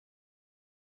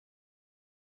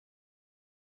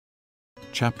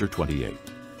Chapter 28.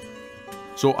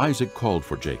 So Isaac called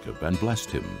for Jacob and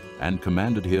blessed him, and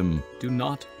commanded him, Do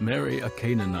not marry a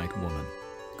Canaanite woman.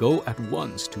 Go at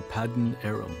once to Paddan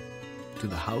Aram, to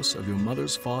the house of your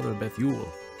mother's father Bethuel.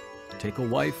 Take a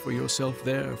wife for yourself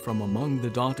there from among the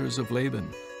daughters of Laban,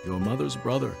 your mother's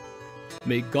brother.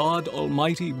 May God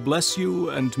Almighty bless you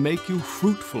and make you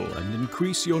fruitful and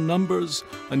increase your numbers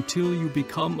until you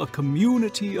become a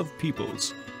community of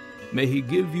peoples. May He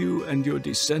give you and your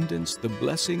descendants the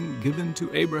blessing given to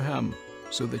Abraham,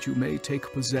 so that you may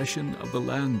take possession of the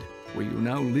land where you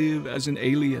now live as an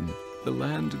alien, the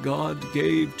land God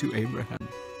gave to Abraham.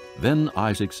 Then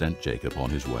Isaac sent Jacob on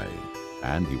his way,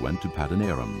 and he went to Paddan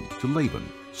Aram, to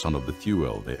Laban, son of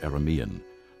Bethuel the Aramean,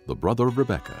 the brother of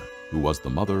Rebekah, who was the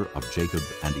mother of Jacob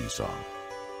and Esau.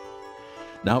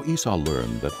 Now Esau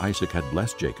learned that Isaac had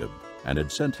blessed Jacob, and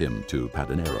had sent him to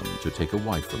Paddan Aram to take a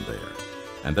wife from there,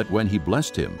 and that when he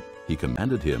blessed him, he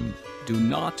commanded him, Do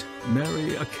not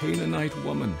marry a Canaanite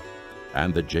woman.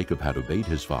 and that Jacob had obeyed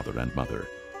his father and mother,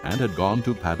 and had gone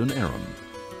to Paddan Aram.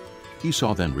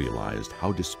 Esau then realized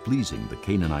how displeasing the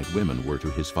Canaanite women were to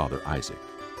his father Isaac.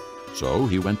 So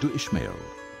he went to Ishmael,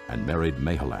 and married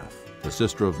Mahalath, the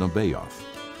sister of Nebaioth,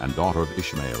 and daughter of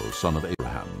Ishmael, son of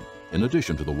Abraham, in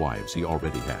addition to the wives he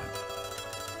already had.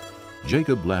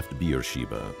 Jacob left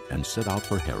Beersheba and set out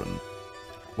for Haran.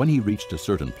 When he reached a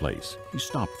certain place, he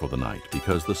stopped for the night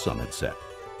because the sun had set.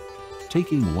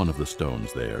 Taking one of the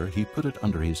stones there, he put it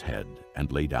under his head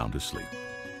and lay down to sleep.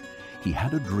 He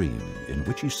had a dream in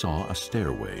which he saw a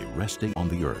stairway resting on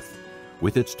the earth,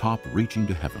 with its top reaching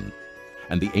to heaven,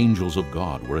 and the angels of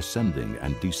God were ascending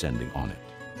and descending on it.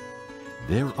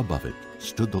 There above it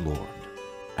stood the Lord,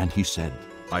 and he said,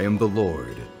 I am the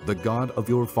Lord, the God of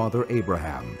your father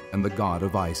Abraham, and the God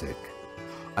of Isaac.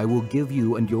 I will give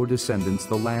you and your descendants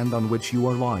the land on which you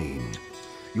are lying.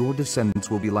 Your descendants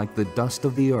will be like the dust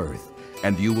of the earth,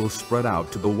 and you will spread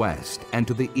out to the west and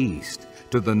to the east,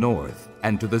 to the north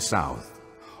and to the south.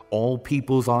 All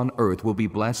peoples on earth will be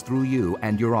blessed through you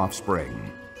and your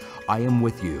offspring. I am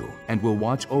with you and will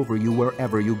watch over you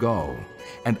wherever you go,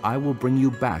 and I will bring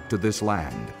you back to this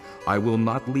land. I will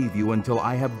not leave you until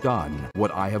I have done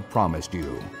what I have promised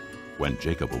you. When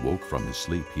Jacob awoke from his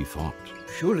sleep, he thought,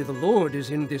 Surely the Lord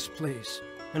is in this place,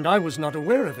 and I was not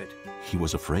aware of it. he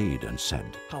was afraid and said,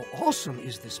 How awesome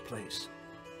is this place!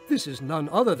 This is none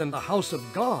other than the house of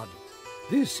God.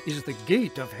 This is the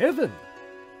gate of heaven.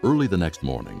 Early the next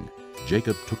morning,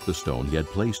 Jacob took the stone he had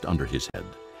placed under his head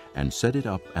and set it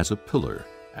up as a pillar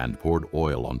and poured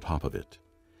oil on top of it.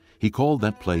 He called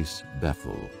that place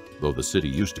Bethel, though the city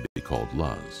used to be called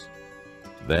Luz.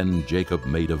 Then Jacob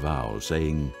made a vow,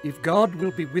 saying, If God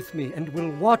will be with me and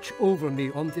will watch over me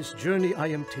on this journey I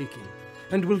am taking,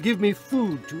 and will give me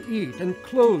food to eat and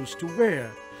clothes to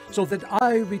wear, so that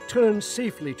I return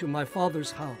safely to my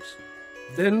father's house,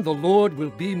 then the Lord will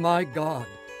be my God,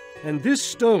 and this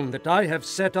stone that I have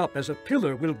set up as a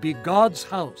pillar will be God's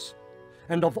house.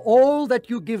 And of all that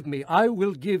you give me, I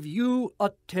will give you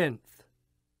 1/10.